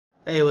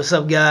Hey, what's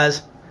up,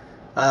 guys?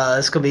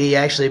 This could be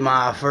actually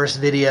my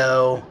first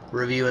video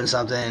reviewing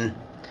something.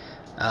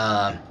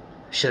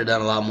 Should have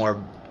done a lot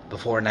more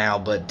before now,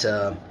 but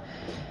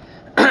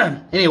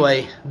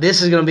anyway,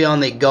 this is going to be on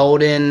the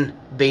golden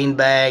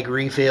beanbag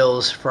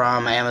refills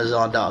from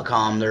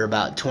Amazon.com. They're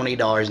about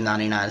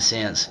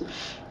 $20.99.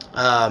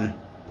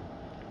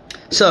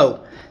 So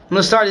I'm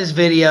going to start this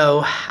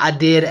video. I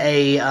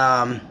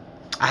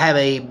have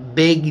a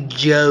Big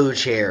Joe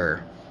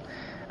chair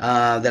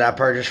that I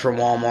purchased from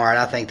Walmart.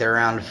 I think they're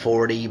around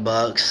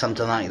 $40,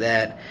 something like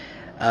that.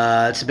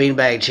 It's a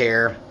beanbag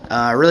chair.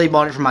 I really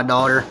bought it for my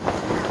daughter.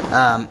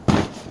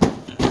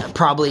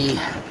 Probably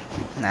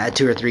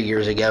 2 or 3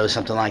 years ago,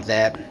 something like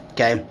that.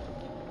 Okay.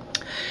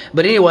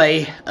 But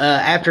anyway,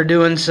 after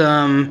doing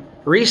some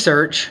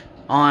research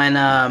on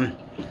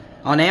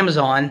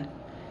Amazon,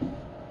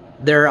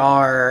 there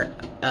are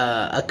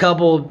a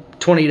couple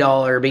 $20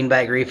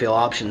 beanbag refill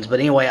options.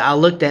 But anyway, I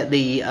looked at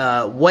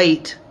the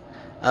weight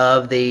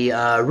of the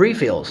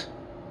refills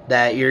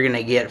that you're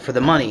gonna get for the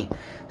money.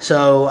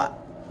 So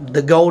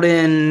the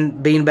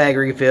golden beanbag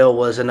refill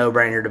was a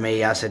no-brainer to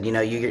me. I said, you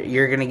know,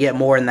 you're gonna get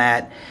more in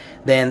that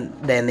than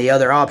the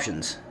other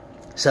options.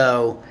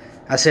 So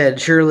I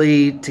said,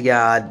 surely to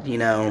God, you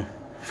know,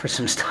 for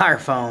some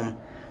styrofoam,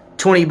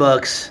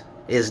 $20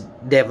 is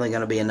definitely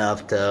gonna be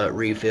enough to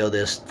refill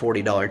this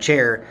 $40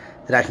 chair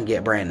that I can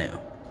get brand new.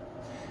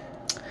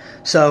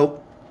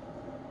 So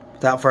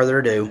without further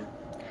ado,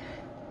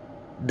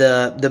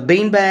 the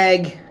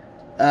beanbag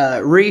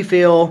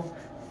refill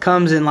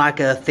comes in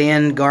like a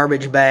thin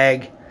garbage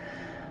bag.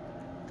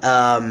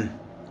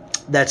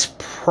 That's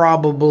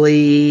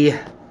probably,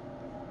 I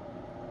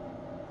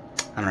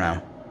don't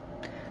know,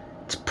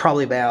 it's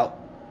probably about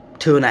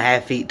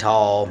 2.5 feet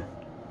tall,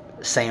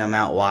 same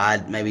amount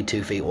wide, maybe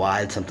 2 feet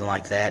wide, something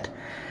like that.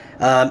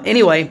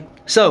 Anyway,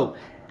 so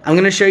I'm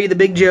going to show you the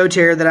Big Joe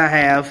chair that I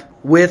have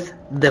with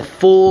the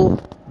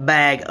full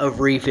bag of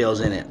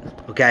refills in it,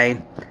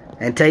 okay?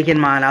 And take in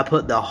mind, I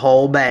put the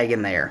whole bag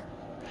in there.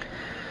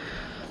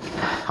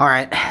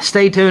 Alright,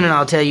 stay tuned and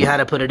I'll tell you how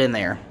to put it in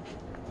there.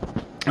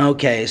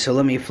 Okay, so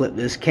let me flip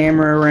this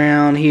camera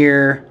around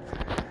here.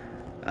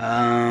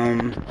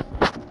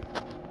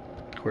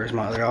 Where's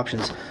my other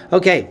options?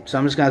 Okay, so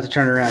I'm just going to have to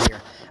turn it around here.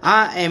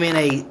 I am in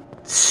a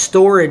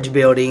storage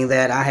building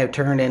that I have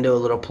turned into a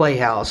little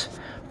playhouse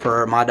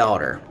for my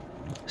daughter.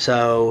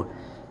 So,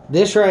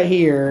 this right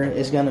here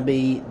is going to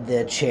be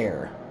the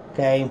chair,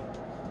 okay?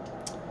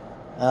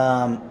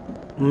 Let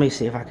me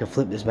see if I can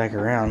flip this back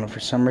around. For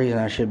some reason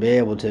I should be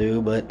able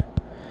to, but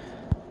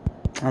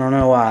I don't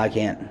know why I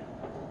can't.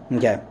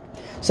 Okay.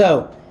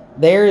 So,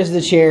 there is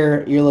the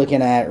chair you're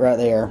looking at right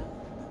there. I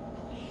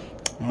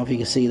don't know if you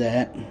can see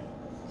that.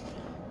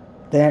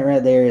 That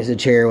right there is the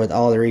chair with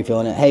all the refill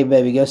in it. Hey,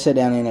 baby, go sit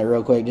down in it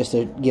real quick just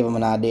to give them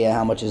an idea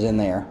how much is in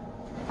there.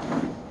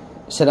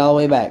 Sit all the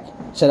way back.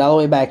 Sit all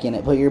the way back in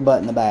it. Put your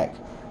butt in the back.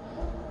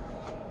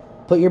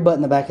 Put your butt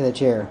in the back of the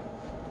chair.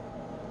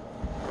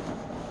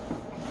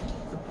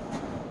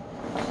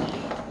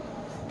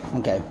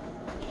 Okay.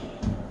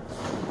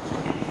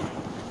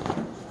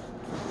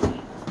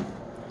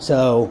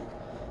 So,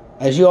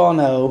 as you all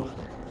know,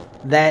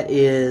 that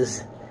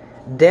is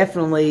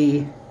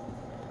definitely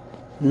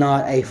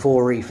not a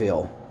full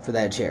refill for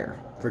that chair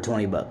for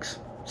 $20.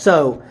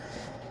 So,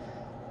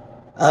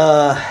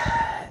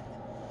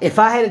 if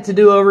I had it to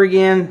do over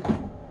again,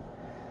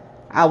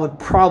 I would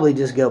probably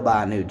just go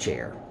buy a new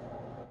chair.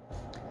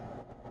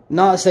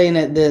 Not saying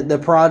that the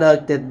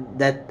product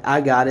that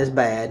I got is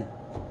bad.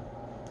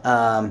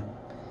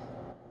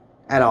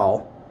 At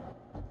all,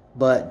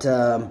 but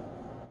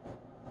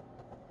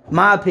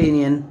my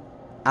opinion,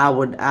 I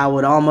would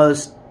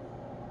almost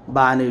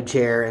buy a new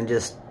chair and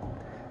just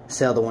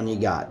sell the one you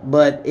got.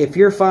 But if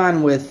you're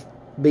fine with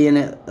being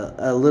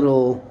a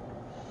little,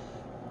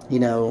 you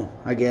know,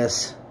 I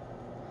guess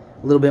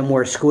a little bit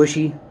more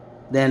squishy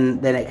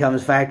than it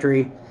comes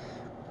factory,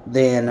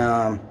 then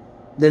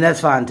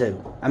that's fine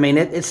too. I mean,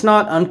 it's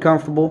not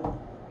uncomfortable.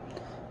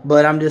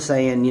 But I'm just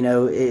saying, you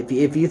know, if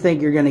you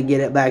think you're going to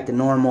get it back to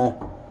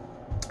normal,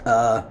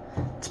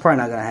 it's probably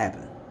not going to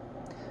happen.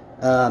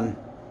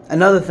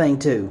 Another thing,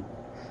 too,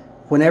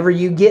 whenever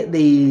you get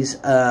these,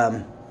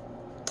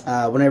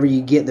 whenever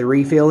you get the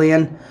refill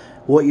in,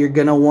 what you're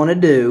going to want to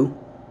do,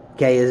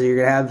 okay, is you're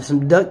going to have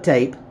some duct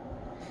tape,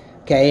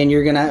 okay, and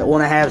you're going to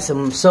want to have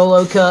some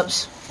Solo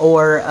cups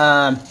or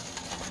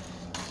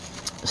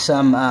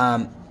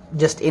some,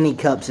 just any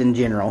cups in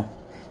general,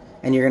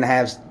 and you're going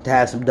to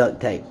have some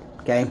duct tape.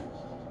 Okay,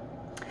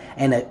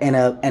 and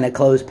a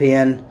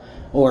clothespin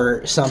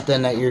or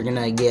something that you're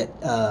gonna get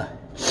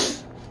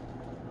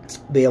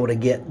be able to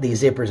get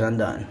these zippers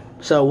undone.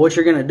 So what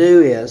you're gonna do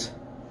is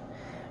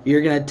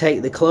you're gonna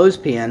take the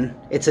clothespin.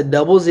 It's a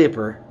double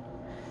zipper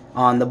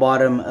on the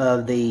bottom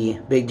of the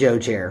Big Joe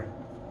chair.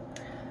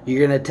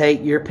 You're gonna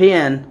take your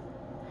pin.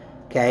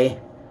 Okay,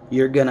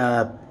 you're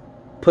gonna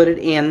put it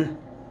in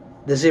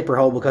the zipper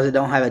hole because it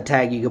don't have a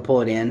tag you can pull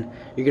it in.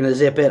 You're gonna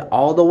zip it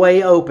all the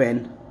way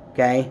open.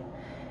 Okay.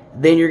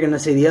 Then you're going to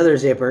see the other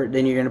zipper.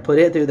 Then you're going to put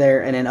it through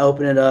there and then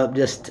open it up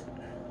just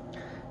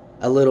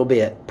a little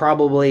bit.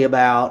 Probably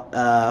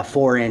about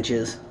 4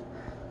 inches.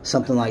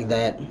 Something like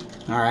that.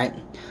 Alright.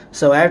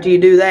 So after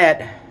you do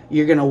that,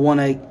 you're going to want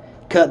to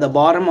cut the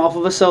bottom off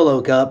of a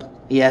Solo cup.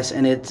 Yes,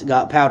 and it's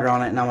got powder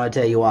on it, and I'm going to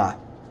tell you why.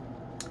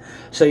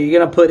 So you're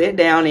going to put it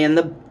down in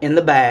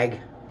the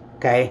bag.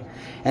 Okay.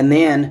 And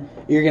then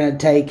you're going to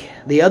take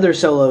the other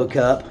Solo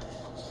cup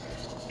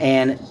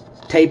and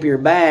tape your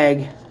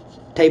bag.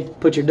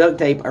 Put your duct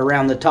tape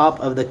around the top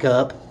of the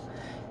cup,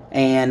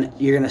 and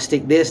you're going to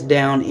stick this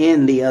down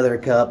in the other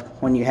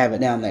cup when you have it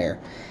down there.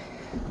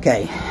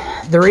 Okay,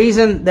 the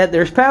reason that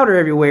there's powder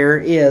everywhere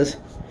is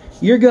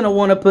you're going to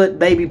want to put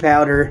baby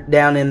powder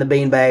down in the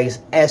bean bags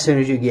as soon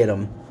as you get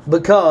them,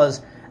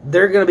 because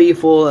they're going to be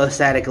full of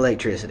static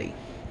electricity.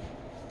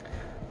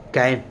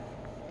 Okay,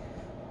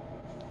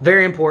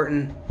 very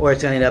important, or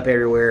it's going to end up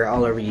everywhere,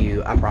 all over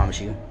you, I promise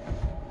you.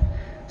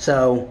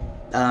 So,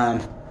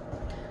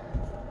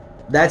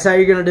 that's how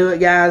you're going to do it,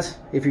 guys,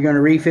 if you're going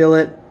to refill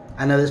it.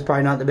 I know this is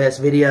probably not the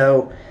best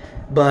video,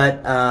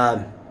 but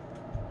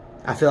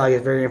I feel like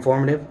it's very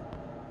informative.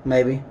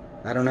 Maybe.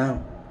 I don't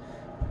know.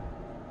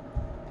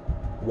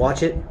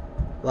 Watch it.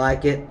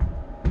 Like it.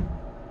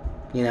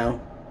 You know.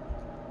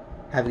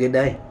 Have a good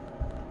day.